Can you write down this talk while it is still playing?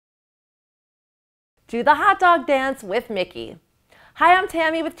Do the hot dog dance with Mickey. Hi, I'm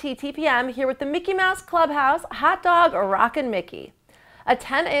Tammy with TTPM, here with the Mickey Mouse Clubhouse Hot Dog Rockin' Mickey, a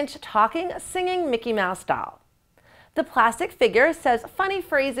 10-inch talking, singing Mickey Mouse doll. The plastic figure says funny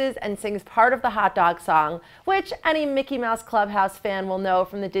phrases and sings part of the hot dog song, which any Mickey Mouse Clubhouse fan will know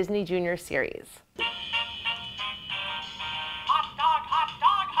from the Disney Junior series. Hot dog,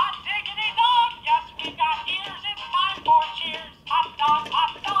 hot diggity dog. Yes, we got ears, it's time for cheers. Hot dog, the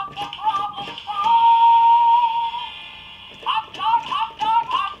problem solved. Hot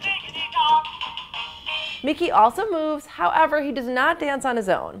diggity dog. Mickey also moves, however, he does not dance on his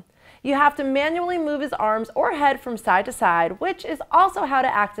own. You have to manually move his arms or head from side to side, which is also how to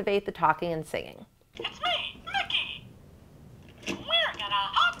activate the talking and singing. It's me, Mickey. We're gonna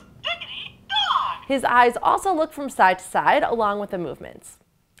hot diggity dog. His eyes also look from side to side along with the movements.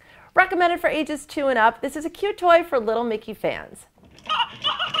 Recommended for ages 2 and up, this is a cute toy for little Mickey fans. Wow,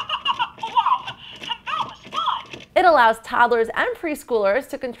 that was fun. It allows toddlers and preschoolers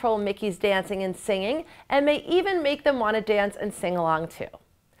to control Mickey's dancing and singing, and may even make them want to dance and sing along too.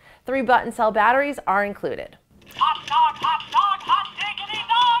 3 button cell batteries are included. Hot diggity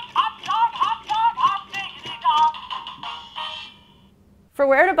dog. Hot diggity dog. For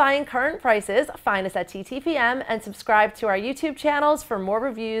where to buy and current prices, find us at TTPM and subscribe to our YouTube channels for more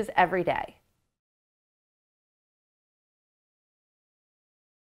reviews every day.